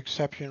are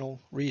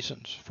exceptional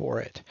reasons for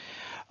it.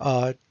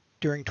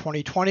 During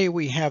 2020,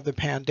 we have the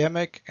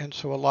pandemic, and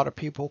so a lot of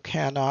people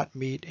cannot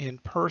meet in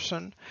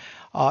person.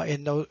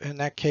 In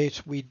that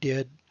case, we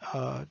did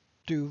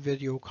do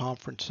video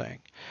conferencing.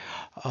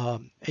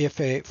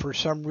 If for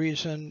some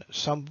reason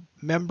some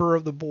member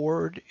of the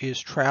board is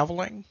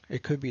traveling,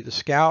 it could be the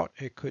scout,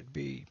 it could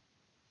be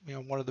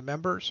one of the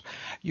members,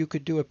 you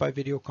could do it by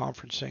video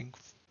conferencing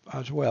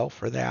as well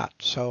for that.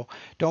 So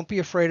don't be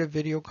afraid of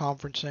video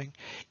conferencing.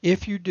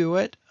 If you do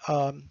it,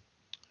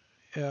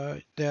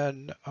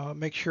 then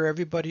make sure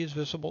everybody is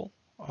visible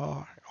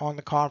on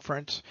the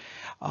conference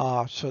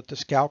so that the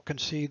scout can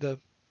see the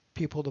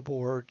people of the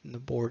board and the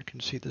board can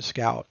see the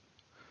scout.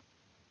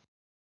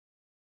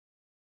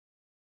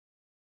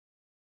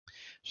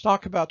 Let's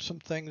talk about some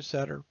things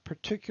that are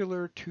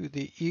particular to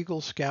the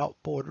Eagle Scout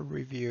Board of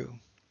Review.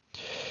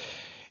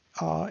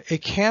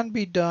 It can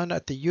be done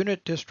at the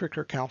unit, district,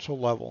 or council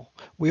level.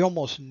 We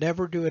almost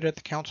never do it at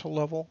the council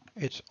level.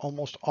 It's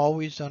almost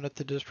always done at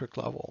the district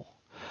level.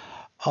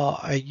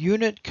 A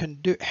unit can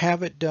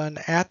have it done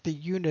at the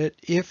unit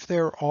if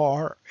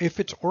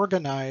it's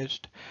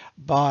organized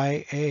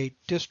by a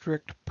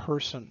district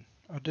person.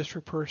 A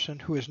district person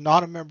who is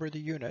not a member of the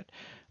unit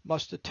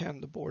must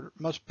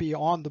be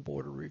on the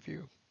board of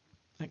review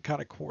and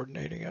kind of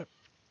coordinating it.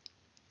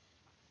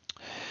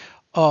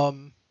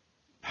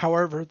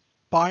 However,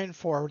 by and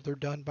far, they're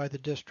done by the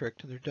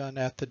district, and they're done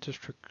at the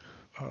district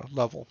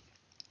level.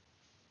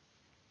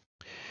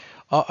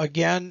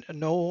 Again,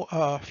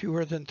 no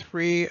fewer than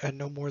 3 and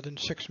no more than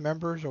 6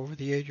 members over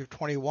the age of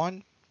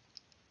 21.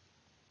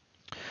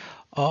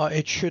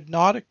 It should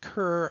not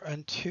occur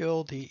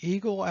until the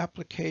Eagle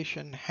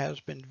application has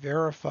been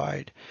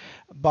verified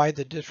by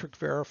the district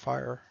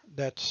verifier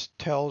that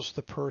tells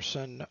the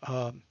person,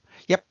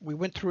 yep, we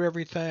went through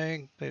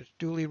everything, it's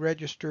duly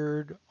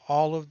registered,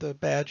 all of the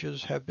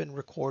badges have been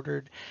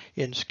recorded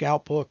in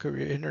Scoutbook or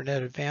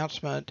Internet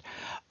Advancement.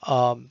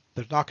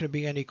 There's not going to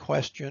be any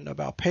question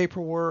about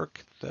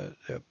paperwork. The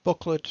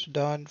booklet's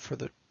done for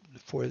the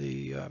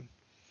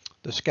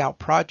Scout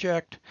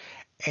project,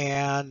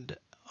 and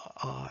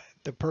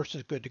the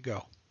person's good to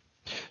go.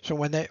 So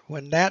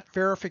when that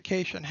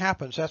verification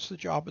happens, that's the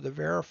job of the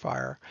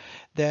verifier.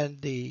 Then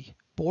the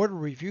board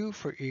of review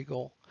for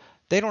Eagle,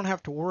 they don't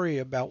have to worry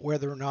about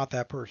whether or not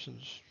that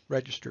person's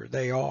registered.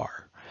 They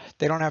are.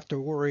 They don't have to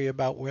worry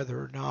about whether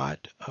or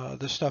not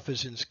the stuff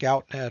is in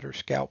ScoutNet or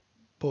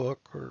Scoutbook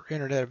or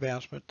Internet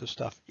Advancement. The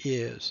stuff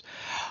is.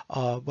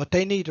 What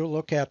they need to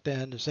look at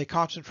then is they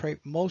concentrate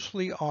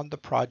mostly on the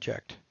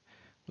project.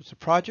 Was the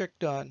project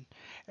done?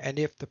 And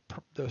if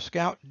the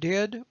scout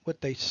did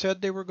what they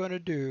said they were going to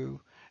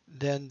do,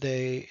 then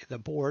the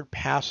board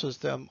passes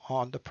them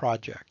on the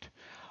project.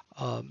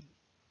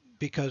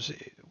 Because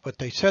what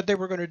they said they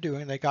were going to do,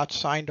 and they got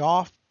signed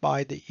off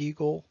by the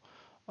Eagle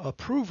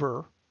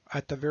approver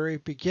at the very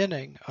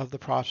beginning of the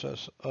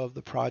process of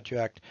the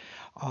project,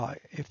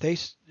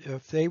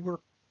 if they were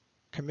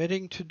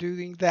committing to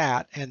doing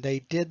that and they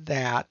did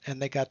that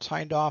and they got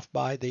signed off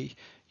by the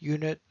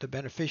unit, the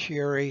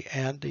beneficiary,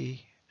 and the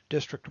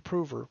district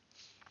approver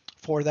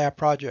for that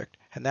project,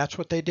 and that's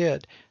what they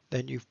did,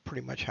 then you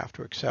pretty much have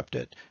to accept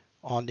it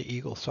on the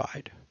Eagle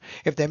side.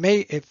 If they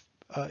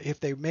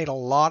made a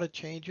lot of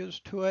changes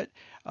to it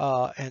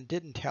and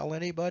didn't tell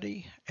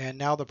anybody, and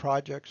now the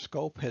project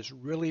scope has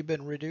really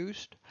been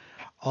reduced,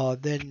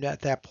 then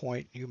at that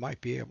point you might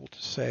be able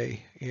to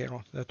say,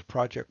 that the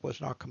project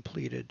was not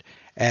completed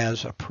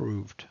as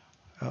approved,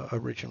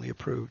 originally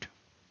approved.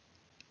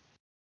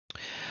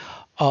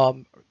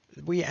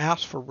 We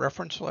asked for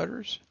reference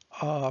letters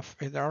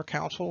in our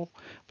council,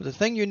 but the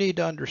thing you need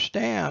to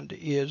understand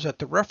is that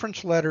the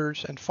reference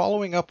letters and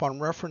following up on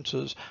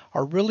references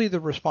are really the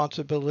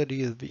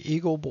responsibility of the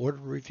Eagle Board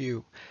of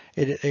Review.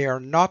 They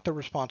are not the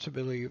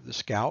responsibility of the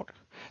Scout.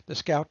 The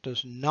Scout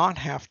does not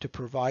have to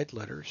provide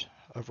letters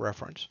of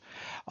reference.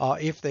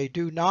 If they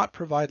do not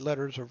provide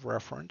letters of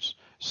reference,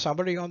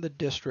 somebody on the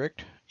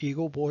district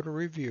Eagle Board of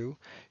Review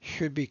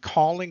should be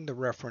calling the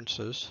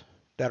references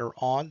that are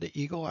on the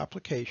Eagle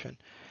application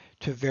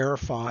to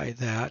verify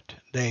that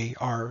they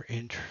are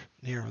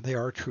they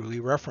are truly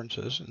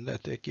references and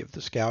that they give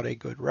the Scout a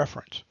good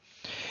reference.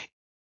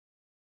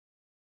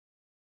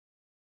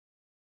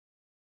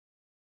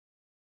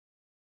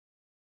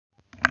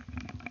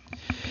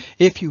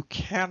 If you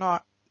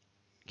cannot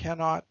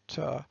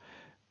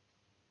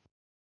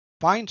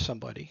find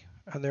somebody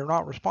and they're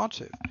not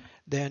responsive,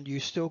 then you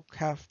still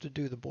have to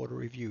do the board of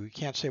review. You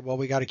can't say, well,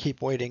 we got to keep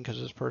waiting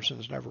because this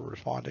person's never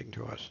responding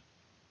to us.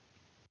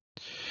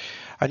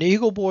 An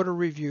Eagle Board of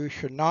Review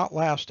should not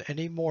last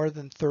any more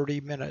than 30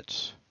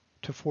 minutes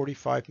to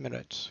 45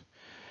 minutes.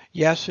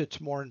 Yes,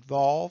 it's more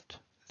involved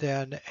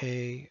than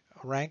a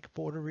rank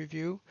Board of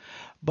Review,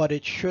 but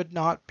it should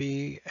not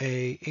be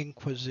an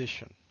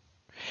inquisition.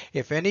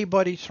 If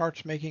anybody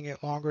starts making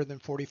it longer than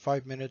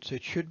 45 minutes,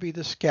 it should be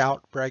the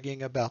Scout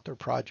bragging about their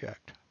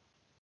project.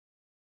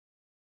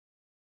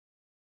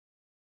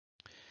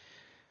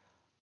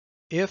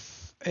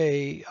 If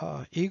a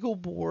Eagle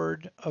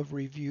Board of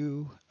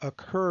Review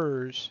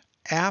occurs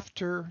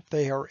after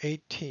they are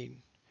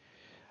 18,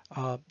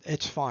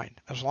 it's fine.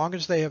 As long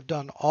as they have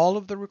done all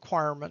of the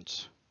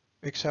requirements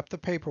except the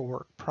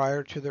paperwork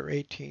prior to their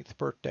 18th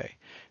birthday.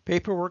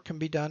 Paperwork can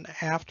be done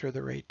after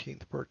their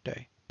 18th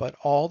birthday, but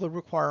all the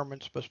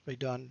requirements must be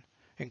done,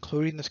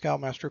 including the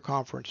Scoutmaster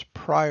Conference,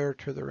 prior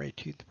to their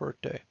 18th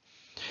birthday.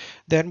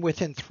 Then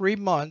within 3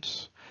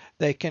 months,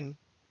 they can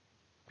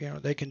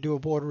do a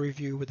board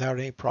review without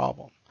any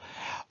problem.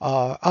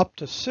 Up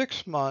to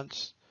 6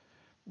 months,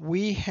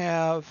 we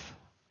have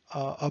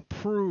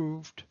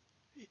approved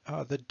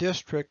the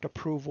district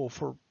approval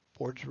for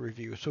board's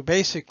review. So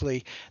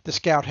basically, the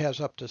Scout has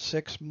up to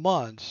 6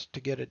 months to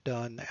get it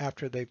done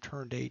after they've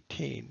turned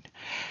 18.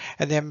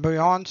 And then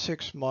beyond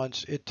 6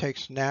 months, it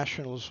takes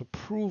National's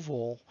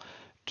approval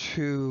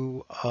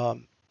to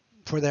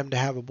for them to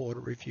have a board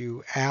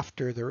review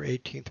after their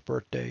 18th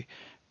birthday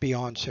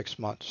beyond 6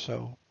 months.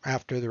 So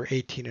after they're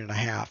 18 and a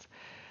half.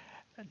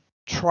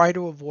 Try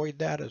to avoid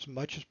that as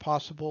much as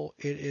possible.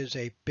 It is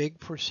a big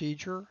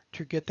procedure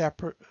to get that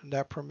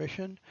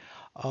permission,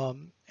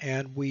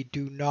 and we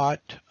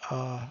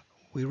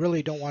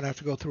really don't want to have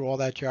to go through all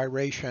that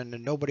gyration,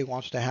 and nobody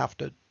wants to have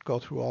to go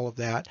through all of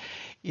that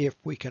if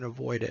we can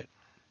avoid it.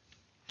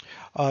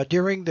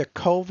 During the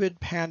COVID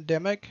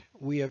pandemic,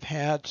 we have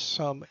had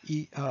some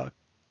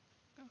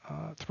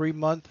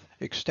 3-month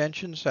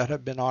extensions that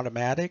have been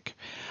automatic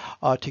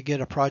to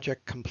get a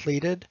project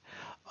completed.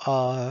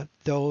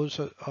 Those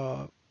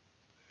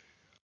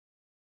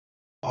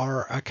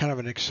are a kind of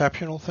an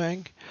exceptional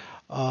thing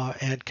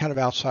and kind of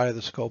outside of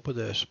the scope of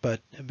this,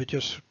 but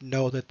just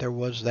know that there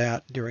was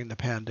that during the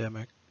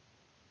pandemic.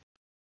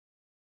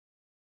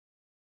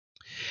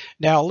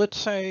 Now, let's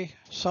say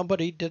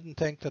somebody didn't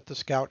think that the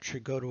Scout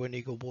should go to an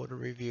Eagle Board of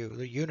Review.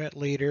 The unit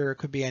leader, it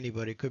could be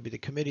anybody, it could be the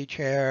committee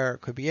chair,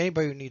 it could be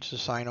anybody who needs to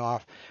sign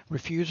off,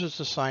 refuses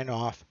to sign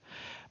off,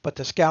 but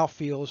the Scout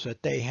feels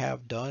that they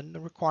have done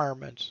the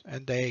requirements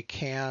and they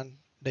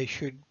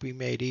should be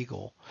made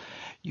Eagle.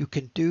 You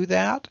can do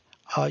that.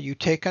 You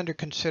take under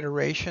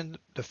consideration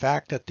the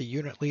fact that the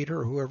unit leader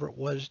or whoever it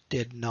was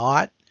did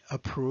not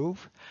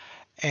approve,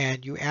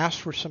 and you ask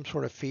for some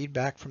sort of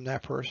feedback from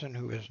that person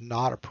who is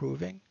not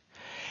approving.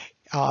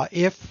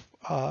 If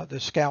the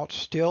Scout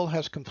still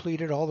has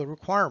completed all the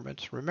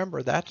requirements,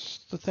 remember that's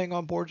the thing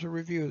on boards of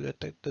review,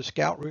 that the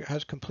Scout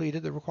has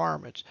completed the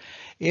requirements.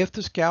 If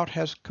the Scout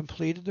has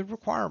completed the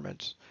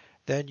requirements,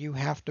 then you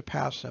have to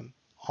pass them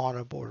on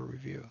a board of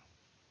review.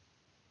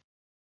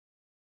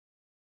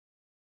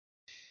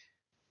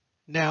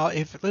 Now,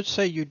 if let's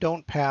say you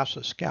don't pass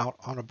a Scout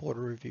on a board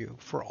of review,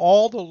 for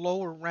all the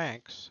lower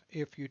ranks,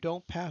 if you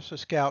don't pass a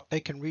Scout, they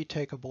can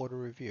retake a board of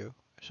review.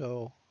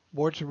 So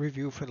boards of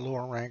review for the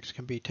lower ranks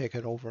can be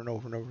taken over and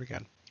over and over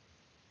again.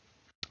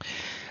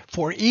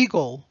 For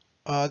Eagle,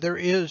 there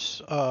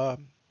is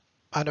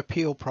an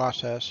appeal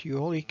process. You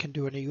only can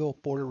do an Eagle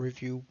Board of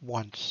Review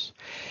once.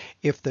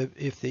 If the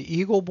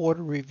Eagle Board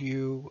of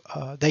Review,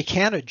 they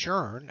can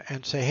adjourn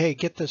and say, hey,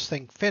 get this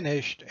thing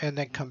finished, and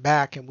then come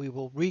back and we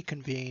will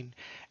reconvene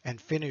and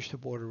finish the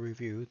Board of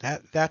Review.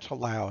 That's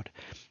allowed.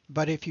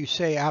 But if you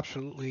say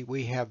absolutely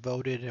we have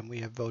voted and we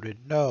have voted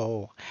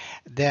no,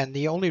 then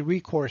the only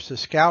recourse the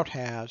Scout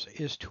has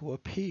is to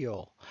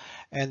appeal.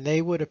 And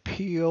they would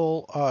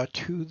appeal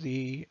to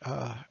the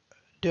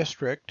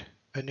district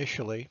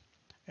initially,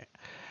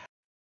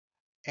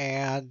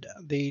 and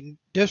the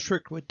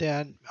district would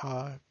then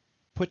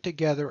put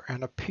together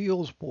an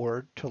appeals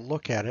board to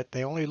look at it.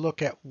 They only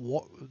look at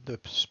what the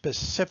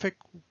specific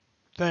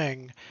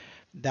thing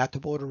that the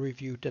Board of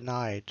Review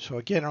denied. So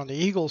again, on the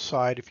Eagle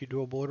side, if you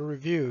do a Board of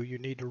Review, you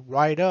need to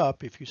write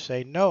up. If you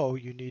say no,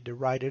 you need to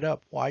write it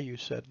up why you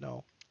said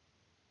no.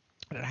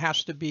 And it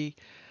has to be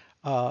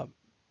uh,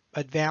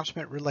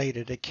 advancement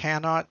related. It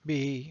cannot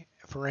be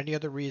for any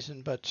other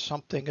reason but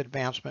something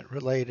advancement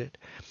related.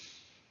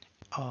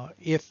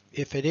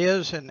 If it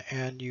is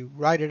and you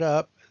write it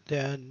up,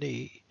 then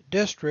the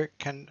district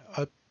can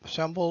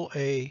assemble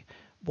a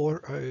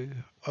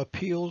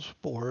appeals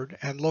board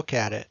and look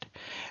at it.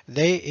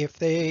 If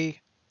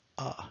they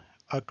uh,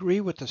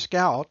 agree with the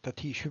Scout that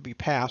he should be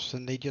passed,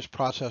 then they just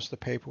process the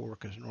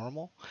paperwork as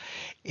normal.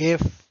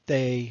 If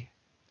they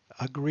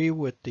agree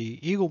with the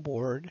Eagle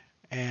Board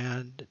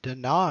and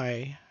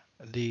deny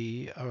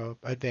the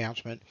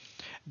advancement,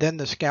 then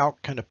the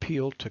Scout can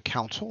appeal to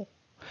council,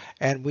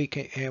 and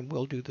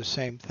we'll do the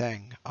same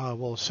thing.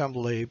 We'll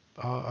assemble a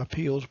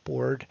appeals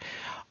board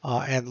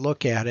and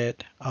look at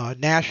it.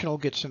 National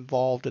gets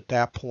involved at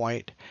that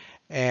point,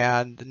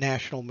 and the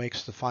National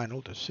makes the final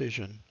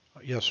decision,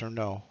 yes or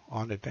no,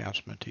 on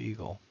advancement to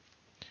Eagle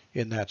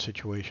in that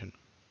situation.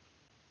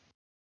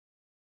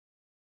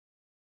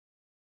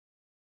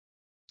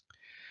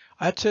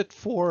 That's it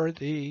for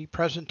the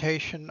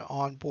presentation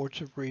on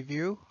boards of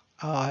review.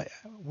 Uh,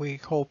 we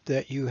hope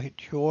that you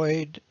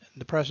enjoyed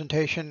the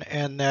presentation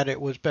and that it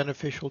was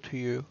beneficial to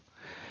you.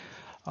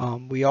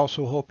 We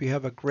also hope you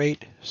have a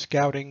great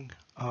scouting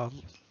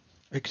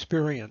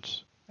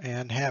experience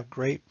and have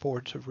great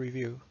boards of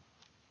review.